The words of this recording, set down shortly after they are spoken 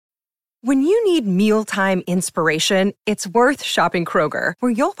When you need mealtime inspiration, it's worth shopping Kroger,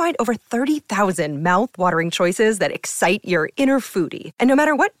 where you'll find over 30,000 mouth-watering choices that excite your inner foodie. And no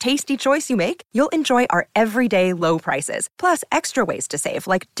matter what tasty choice you make, you'll enjoy our everyday low prices, plus extra ways to save,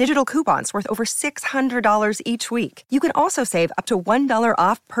 like digital coupons worth over $600 each week. You can also save up to $1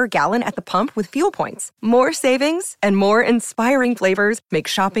 off per gallon at the pump with fuel points. More savings and more inspiring flavors make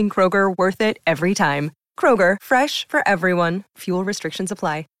shopping Kroger worth it every time. Kroger, fresh for everyone. Fuel restrictions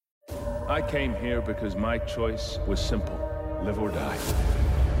apply. I came here because my choice was simple. Live or die.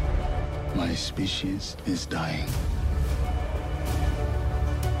 My species is dying.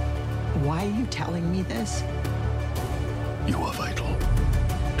 Why are you telling me this? You are vital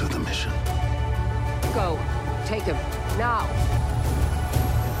to the mission. Go. Take him. Now.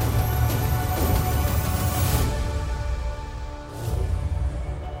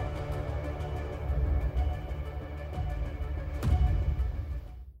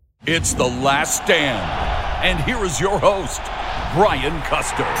 It's The Last Stand. And here is your host, Brian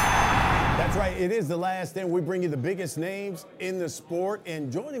Custer. That's right. It is The Last Stand. We bring you the biggest names in the sport.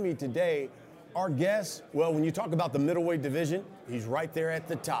 And joining me today, our guest, well, when you talk about the middleweight division, he's right there at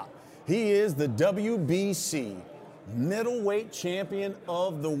the top. He is the WBC middleweight champion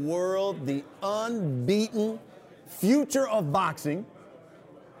of the world, the unbeaten future of boxing,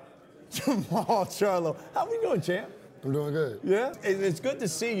 Jermall Charlo. How we doing, champ? I'm doing good. Yeah? It's good to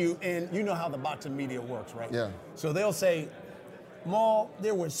see you, and you know how the boxing media works, right? Yeah. So they'll say, Maul,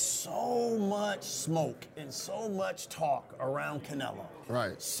 there was so much smoke and so much talk around Canelo.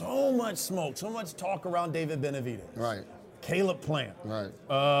 Right. So much smoke, so much talk around David Benavidez. Right. Caleb Plant. Right.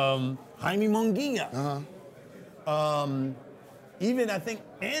 Jaime Munguia. Uh-huh. Even I think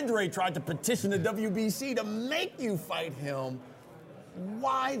Andre tried to petition the WBC to make you fight him.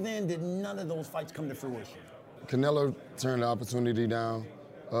 Why then did none of those fights come to fruition? Canelo turned the opportunity down.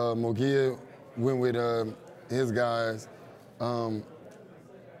 Munguia went with his guys. Benavidez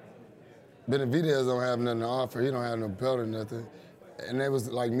don't have nothing to offer. He don't have no belt or nothing. And that was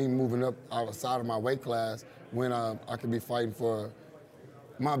like me moving up outside of my weight class when I could be fighting for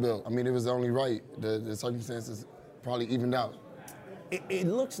my belt. I mean, it was only right. The circumstances probably evened out. It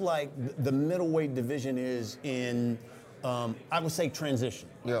looks like the middleweight division is in, I would say, transition.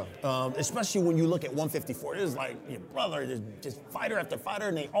 Yeah. Especially when you look at 154. It is like your brother, there's just fighter after fighter,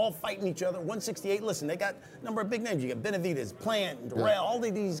 and they all fighting each other. 168, listen, they got a number of big names. You got Benavidez, Plant, Durrell, all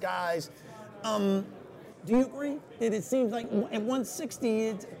of these guys. Do you agree that it seems like at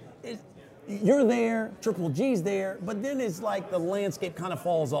 160, you're there, Triple G's there, but then it's like the landscape kind of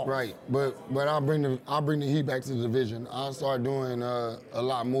falls off. Right, but I'll bring the heat back to the division. I'll start doing a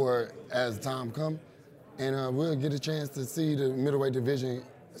lot more as time comes, and we'll get a chance to see the middleweight division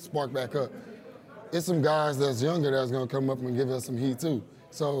spark back up. It's some guys that's younger that's gonna come up and give us some heat too.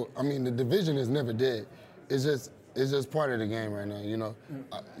 So I mean, the division is never dead. It's just part of the game right now. You know,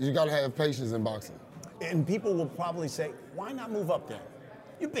 you gotta have patience in boxing. And people will probably say, why not move up there?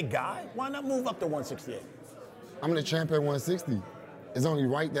 You big guy, why not move up to 168? I'm the champ at 160. It's only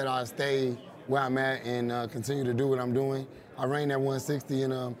right that I stay where I'm at and continue to do what I'm doing. I reign at 160,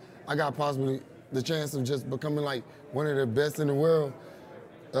 and I got possibly the chance of just becoming like one of the best in the world,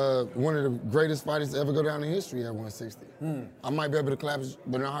 one of the greatest fighters to ever go down in history at 160. I might be able to collapse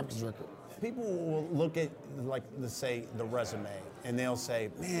Bernard Hopkins' record. People will look at, like, let's say, the resume, and they'll say,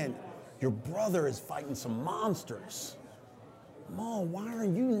 man, your brother is fighting some monsters. Maul, why are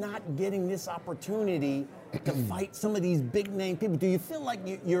you not getting this opportunity to fight some of these big name people? Do you feel like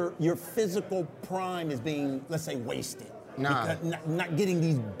your physical prime is being, let's say, wasted? Nah. Because not getting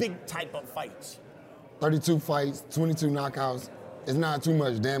these big type of fights. 32 fights, 22 knockouts. It's not too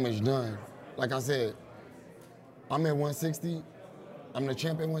much damage done. Like I said, I'm at 160. I'm the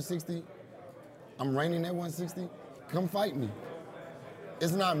champ at 160. I'm reigning at 160. Come fight me.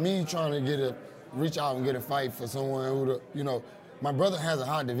 It's not me trying to reach out and get a fight for someone who, my brother has a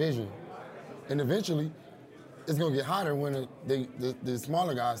hot division. And eventually, it's going to get hotter when the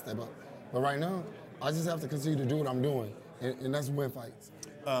smaller guys step up. But right now, I just have to continue to do what I'm doing, and that's win fights.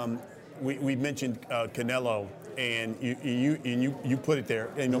 We mentioned Canelo, and you put it there.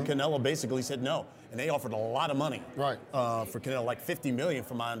 And Canelo basically said no, and they offered a lot of money for Canelo, like $50 million,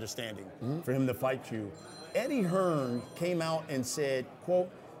 from my understanding, for him to fight you. Eddie Hearn came out and said, quote,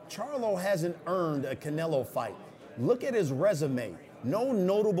 Charlo hasn't earned a Canelo fight. Look at his resume. No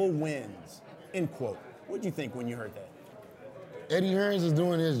notable wins, end quote. What did you think when you heard that? Eddie Hearns is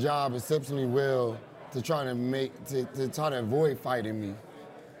doing his job exceptionally well to try to avoid fighting me.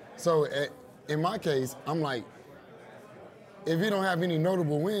 So in my case, I'm like, if you don't have any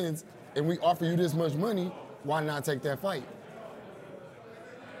notable wins and we offer you this much money, why not take that fight?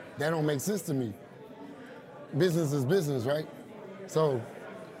 that don't make sense to me. Business is business, right? So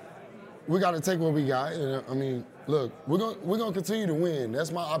we got to take what we got. And I mean, look, we're gonna continue to win.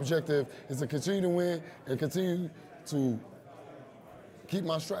 That's my objective, is to continue to win and continue to keep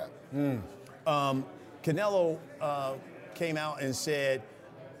my strap. Canelo came out and said,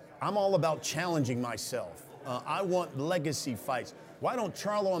 I'm all about challenging myself. I want legacy fights. Why don't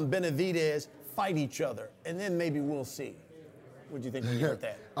Charlo and Benavidez fight each other? And then maybe we'll see. What do you think when you heard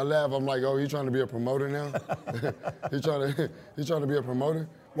that? I laugh. I'm like, oh, you trying to be a promoter now? He trying to be a promoter?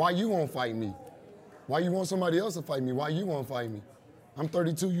 Why you won't fight me? Why you want somebody else to fight me? Why you won't fight me? I'm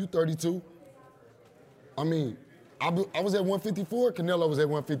 32, you 32. I mean, I was at 154, Canelo was at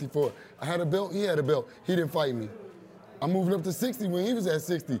 154. I had a belt, he had a belt. He didn't fight me. I moved up to 60 when he was at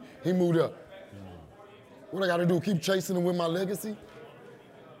 60. He moved up. What I got to do, keep chasing him with my legacy?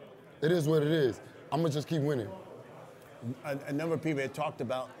 It is what it is. I'm going to just keep winning. A number of people had talked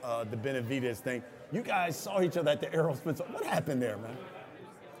about the Benavidez thing. You guys saw each other at the Aerosmith. What happened there,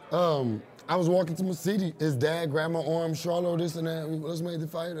 man? I was walking to my city. His dad grabbed my arm, Charlo, this and that. Let's make the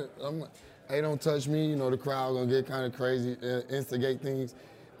fight. I'm like, hey, don't touch me. You know, the crowd gonna get kind of crazy, instigate things.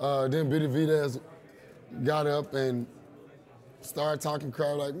 Then Benavidez got up and started talking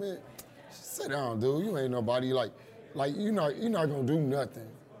crowd like, man, sit down, dude. You ain't nobody. Like you're not gonna do nothing,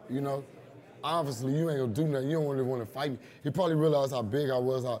 you know? Obviously, you ain't gonna do nothing. You don't really want to fight me. He probably realized how big I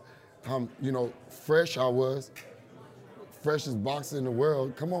was, how fresh I was. Freshest boxer in the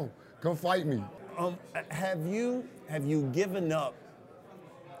world. Come on, come fight me. Have you given up,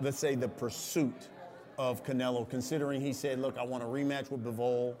 let's say, the pursuit of Canelo, considering he said, look, I want a rematch with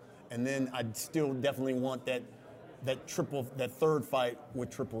Bivol, and then I'd still definitely want that third fight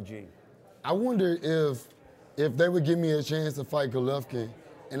with Triple G? I wonder if they would give me a chance to fight Golovkin,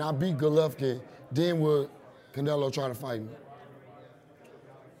 and I beat Golovkin, then would Canelo try to fight me?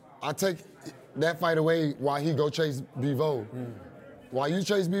 I take that fight away while he go chase Bivol. While you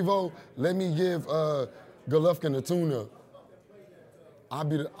chase Bivol, let me give Golovkin the tune-up. I'll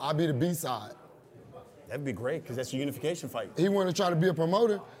be the B-side. That'd be great, because that's a unification fight. He want to try to be a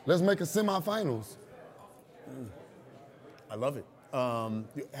promoter. Let's make a semifinals. I love it.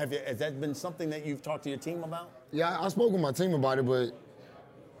 Has that been something that you've talked to your team about? Yeah, I spoke with my team about it, but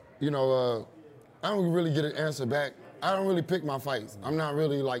I don't really get an answer back. I don't really pick my fights. I'm not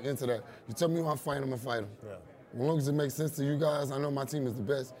really into that. You tell me who I'm fighting, I'm gonna fight him. Yeah. As long as it makes sense to you guys, I know my team is the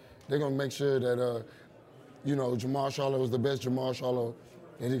best. They're gonna make sure that Jermall Charlo is the best Jermall Charlo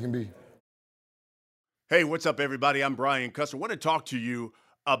that he can be. Hey, what's up, everybody? I'm Brian Custer. I want to talk to you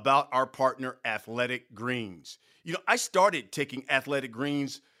about our partner, Athletic Greens. I started taking Athletic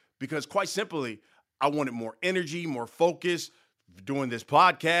Greens because, quite simply, I wanted more energy, more focus, doing this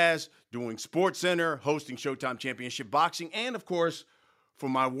podcast, doing SportsCenter, hosting Showtime Championship Boxing, and, of course, for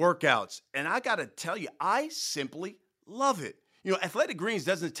my workouts. And I got to tell you, I simply love it. Athletic Greens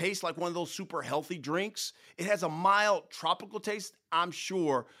doesn't taste like one of those super healthy drinks. It has a mild tropical taste I'm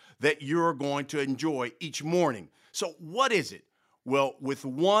sure that you're going to enjoy each morning. So what is it? Well, with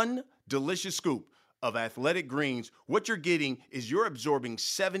one delicious scoop of Athletic Greens, what you're getting is you're absorbing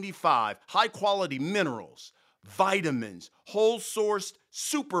 75 high-quality minerals, vitamins, whole-sourced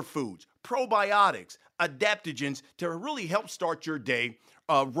superfoods, probiotics, adaptogens to really help start your day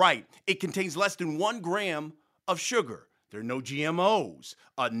right. It contains less than 1 gram of sugar. There are no GMOs,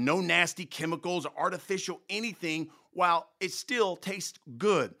 no nasty chemicals or artificial anything, while it still tastes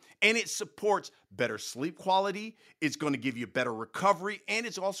good. And it supports better sleep quality, it's going to give you better recovery, and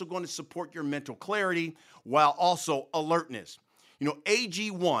it's also going to support your mental clarity while also alertness.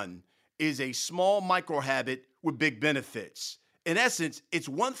 AG1 is a small micro habit with big benefits. In essence, it's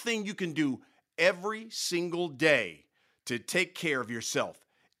one thing you can do every single day to take care of yourself.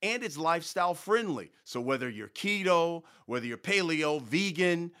 And it's lifestyle friendly. So whether you're keto, whether you're paleo,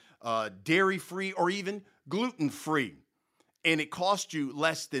 vegan, dairy-free, or even gluten-free, and it costs you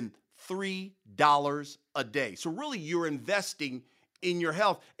less than $3 a day. So really, you're investing in your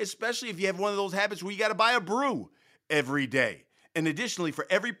health, especially if you have one of those habits where you got to buy a brew every day. And additionally, for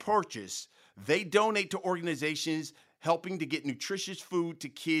every purchase, they donate to organizations helping to get nutritious food to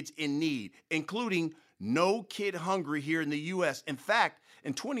kids in need, including No Kid Hungry here in the U.S. In fact,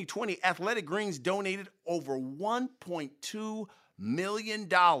 in 2020, Athletic Greens donated over $1.2 million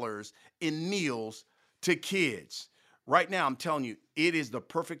in meals to kids. Right now, I'm telling you, it is the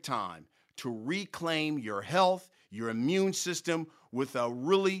perfect time to reclaim your health, your immune system with a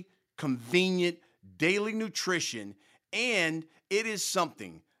really convenient daily nutrition. And it is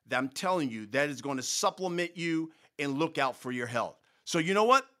something that I'm telling you that is going to supplement you and look out for your health. So you know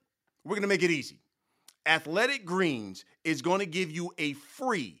what? We're going to make it easy. Athletic Greens is going to give you a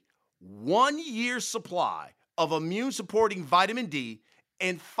free 1 year's supply of immune-supporting vitamin D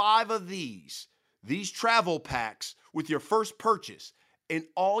and 5 of these travel packs with your first purchase. And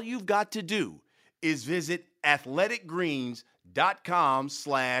all you've got to do is visit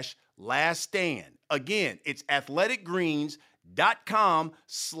athleticgreens.com/laststand. Again, it's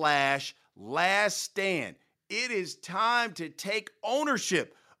athleticgreens.com/laststand. It is time to take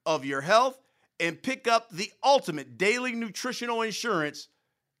ownership of your health and pick up the ultimate daily nutritional insurance,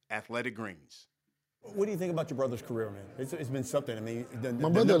 Athletic Greens. What do you think about your brother's career, man? It's been something. I mean, my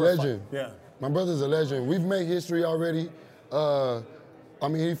brother's a legend. Yeah. My brother's a legend. We've made history already. I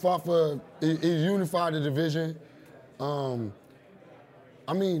mean, he fought he unified the division. I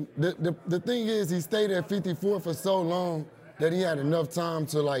mean, the thing is, he stayed at 54 for so long that he had enough time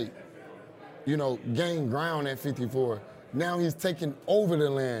to, like, you know, gain ground at 54. Now he's taking over the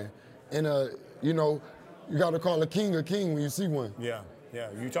land. And, you know, you got to call a king when you see one. Yeah. Yeah,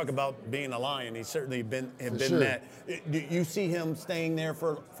 you talk about being a lion. He's certainly been sure. that. Do you see him staying there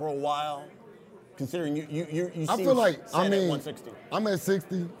for a while? Considering you I feel like, I mean, at 160. I'm at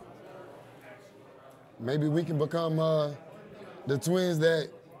 60. Maybe we can become the twins that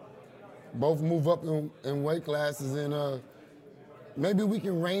both move up in weight classes, and maybe we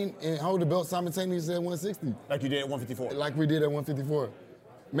can reign and hold the belt simultaneously at 160. Like you did at 154. Like we did at 154,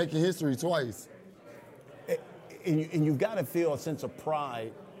 making history twice. And you've got to feel a sense of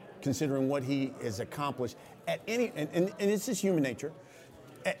pride considering what he has accomplished. At any, and it's just human nature.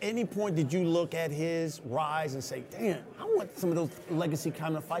 At any point did you look at his rise and say, damn, I want some of those legacy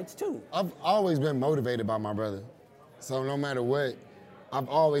kind of fights too? I've always been motivated by my brother. So no matter what, I've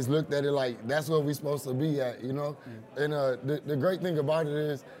always looked at it like that's where we're supposed to be at, you know? And the great thing about it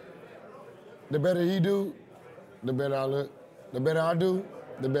is the better he do, the better I look. The better I do,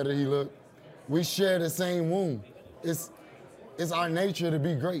 the better he look. We share the same womb. It's our nature to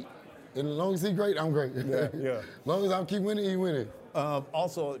be great. And as long as he's great, I'm great. Yeah. As long as I keep winning, he winning.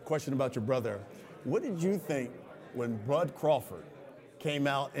 Also, a question about your brother. What did you think when Bud Crawford came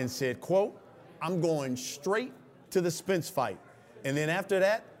out and said, quote, I'm going straight to the Spence fight, and then after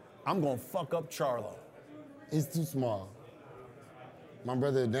that, I'm going to fuck up Charlo? He's too small. My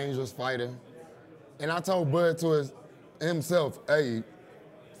brother a dangerous fighter. And I told Bud to himself, hey,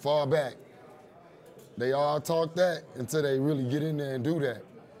 fall back. They all talk that until they really get in there and do that.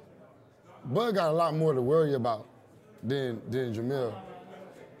 Bud got a lot more to worry about than Jermall.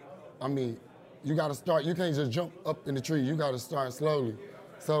 I mean, you got to start. You can't just jump up in the tree. You got to start slowly.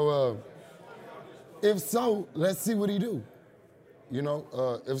 So if so, let's see what he do. You know,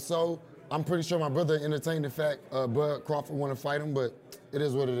 if so, I'm pretty sure my brother entertained the fact Bud Crawford want to fight him, but it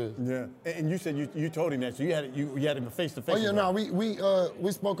is what it is. Yeah, and you said you told him that, so you had him face to face. Oh yeah, no,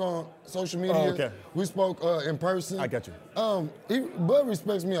 we spoke on social media. Oh, okay. We spoke in person. I got you. Bud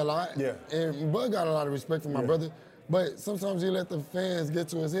respects me a lot. Yeah. And Bud got a lot of respect for my brother, but sometimes he let the fans get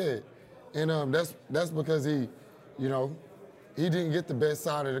to his head, and that's because he didn't get the best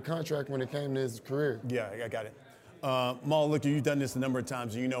side of the contract when it came to his career. Yeah, I got it. Maul, look, you've done this a number of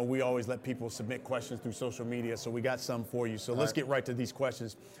times. You know, we always let people submit questions through social media, so we got some for you. So let's get right to these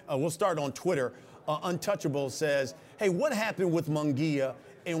questions. We'll start on Twitter. Untouchable says, hey, what happened with Munguia,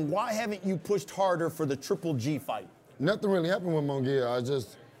 and why haven't you pushed harder for the Triple G fight? Nothing really happened with Munguia. I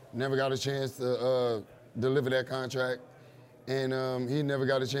just never got a chance to deliver that contract, and he never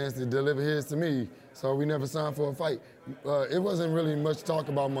got a chance to deliver his to me, so we never signed for a fight. It wasn't really much talk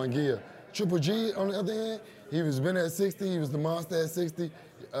about Munguia. Triple G, on the other hand, he was been at 60. He was the monster at 60.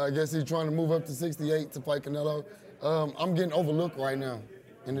 I guess he's trying to move up to 68 to fight Canelo. I'm getting overlooked right now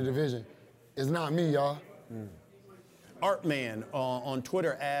in the division. It's not me, y'all. Artman on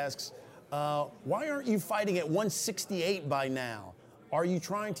Twitter asks, why aren't you fighting at 168 by now? Are you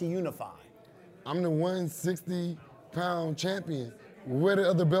trying to unify? I'm the 160-pound champion. Where the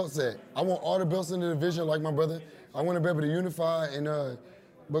other belts at? I want all the belts in the division like my brother. I want to be able to unify and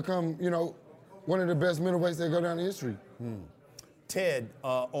become, one of the best middleweights that go down in history. Ted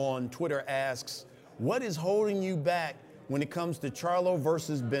on Twitter asks, what is holding you back when it comes to Charlo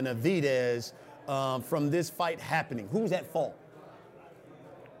versus Benavidez from this fight happening? Who's at fault?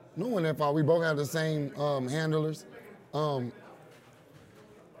 No one at fault. We both have the same handlers.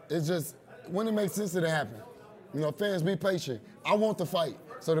 It's just, when it makes sense, it'll happen. Fans, be patient. I want the fight,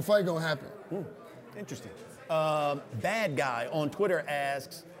 so the fight gonna happen. Interesting. Bad Guy on Twitter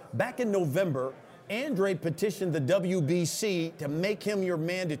asks, back in November, Andre petitioned the WBC to make him your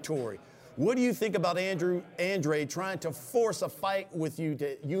mandatory. What do you think about Andre trying to force a fight with you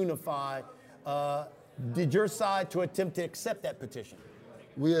to unify? Did your side to attempt to accept that petition?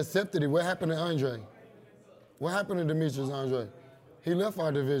 We accepted it. What happened to Andre? What happened to Demetrius Andre? He left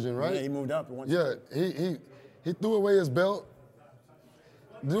our division, right? Yeah, he moved up. Yeah, he threw away his belt.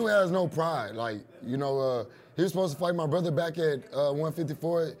 Dude has no pride. Like, you know, he was supposed to fight my brother back at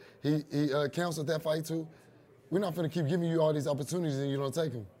 154. He canceled that fight too. We're not going to keep giving you all these opportunities and you don't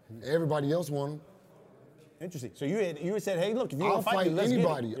take them. Everybody else want them. Interesting. So you had said, hey, look, if you I'll want to fight me, let's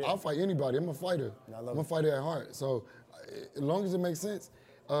anybody. get it. Yeah. I'll fight anybody. I'm a fighter. I'm a fighter at heart. So as long as it makes sense,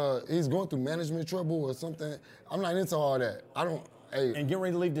 he's going through management trouble or something. I'm not into all that. And getting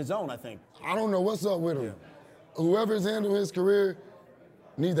ready to leave the zone, I think. I don't know what's up with him. Yeah. Whoever's handling his career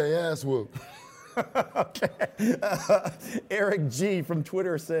needs their ass whooped. Okay. Eric G from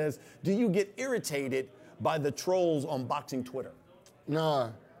Twitter says, do you get irritated by the trolls on boxing Twitter? Nah.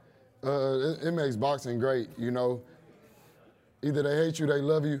 It makes boxing great, you know. Either they hate you, they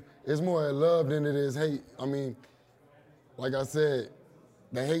love you. It's more love than it is hate. I mean, like I said,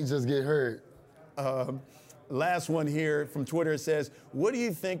 the hate just get hurt. Last one here from Twitter says, what do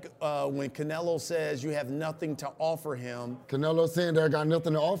you think when Canelo says you have nothing to offer him? Canelo saying that I got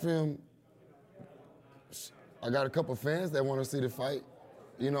nothing to offer him. I got a couple fans that want to see the fight,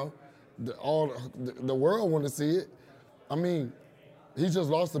 you know. The world want to see it. I mean, he just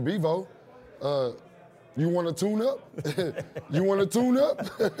lost to Bevo. You want to tune up? You want to tune up?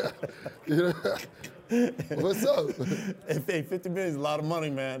 You know? What's up? Hey, 50 million is a lot of money,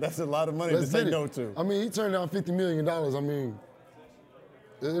 man. That's a lot of money to say no to. I mean, he turned down $50 million. I mean,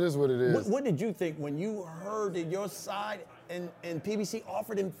 it is what it is. What did you think when you heard that your side and PBC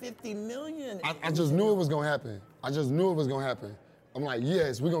offered him $50 million? I just knew it was going to happen. I just knew it was going to happen. I'm like,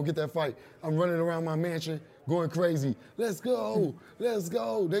 yes, we're going to get that fight. I'm running around my mansion going crazy. Let's go. Let's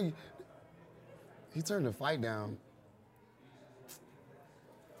go. He turned the fight down.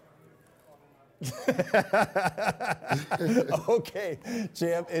 Okay,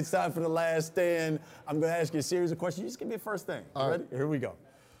 champ, it's time for the last stand. I'm going to ask you a series of questions. You just give me a first thing. Ready? Here we go.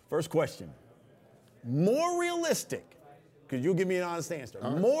 First question. More realistic, because you'll give me an honest answer.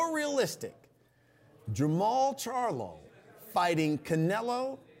 More realistic, Jermall Charlo fighting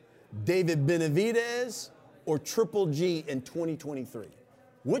Canelo, David Benavidez, or Triple G in 2023?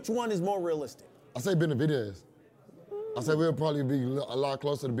 Which one is more realistic? I say Benavidez. I say we'll probably be a lot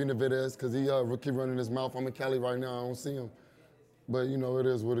closer to Benavidez because he keep running his mouth. I'm in Cali right now. I don't see him. But, you know, it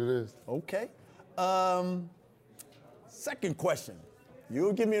is what it is. Okay. Second question.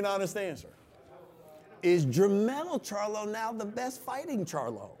 You'll give me an honest answer. Is Jermall Charlo now the best fighting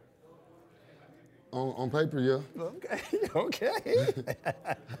Charlo? On paper, yeah. Okay.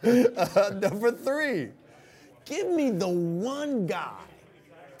 Number three. Give me the one guy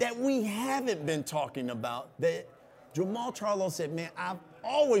that we haven't been talking about that Jermall Charlo said, man, I've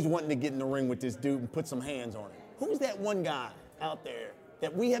always wanted to get in the ring with this dude and put some hands on him. Who's that one guy out there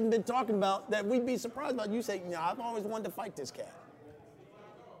that we haven't been talking about that we'd be surprised about? You say, I've always wanted to fight this cat.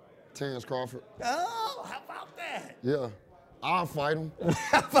 Terrence Crawford. Oh, how about that? Yeah. I'll fight him.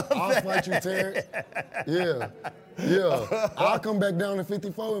 I'll fight you, Terrence. Yeah. I'll come back down to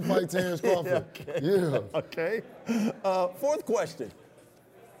 54 and fight Terrence Crawford. Okay. Fourth question.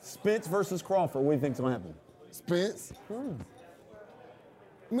 Spence versus Crawford. What do you think's going to happen? Spence?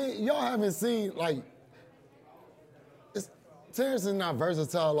 I mean, y'all haven't seen, like, Terrence is not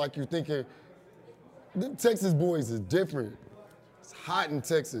versatile like you're thinking. Them Texas boys is different. It's hot in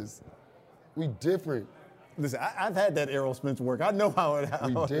Texas. We different. Listen, I've had that Errol Spence work. I know how it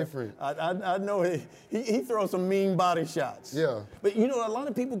happens. We different. I know he throws some mean body shots. Yeah. But, you know, a lot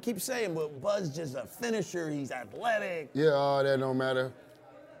of people keep saying, well, Bud's just a finisher. He's athletic. Yeah, all that don't matter.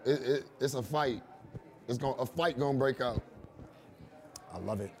 It's a fight. A fight gonna break out. I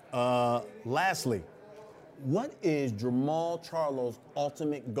love it. Lastly, what is Jermall Charlo's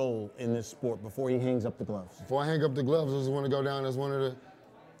ultimate goal in this sport before he hangs up the gloves? Before I hang up the gloves, I just want to go down as one of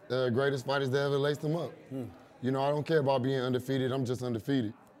the greatest fighters that ever laced them up. You know, I don't care about being undefeated. I'm just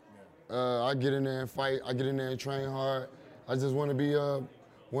undefeated. I get in there and fight. I get in there and train hard. I just want to be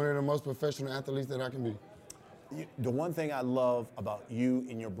one of the most professional athletes that I can be. The one thing I love about you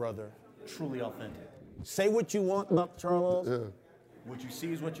and your brother, truly authentic. Say what you want about the Charlos. Yeah. What you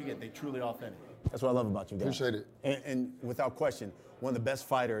see is what you get. They truly authentic. That's what I love about you guys. Appreciate it. And without question, one of the best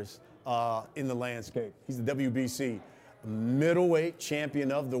fighters in the landscape. He's the WBC middleweight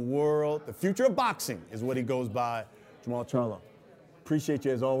champion of the world. The future of boxing is what he goes by, Jermall Charlo. Appreciate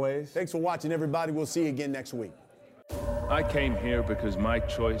you as always. Thanks for watching, everybody. We'll see you again next week. I came here because my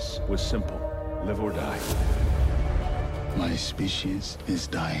choice was simple: live or die. My species is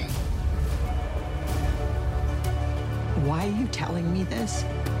dying. Why are you telling me this?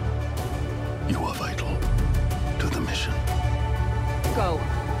 You are vital to the mission. Go.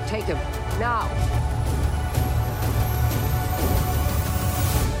 Take him. Now.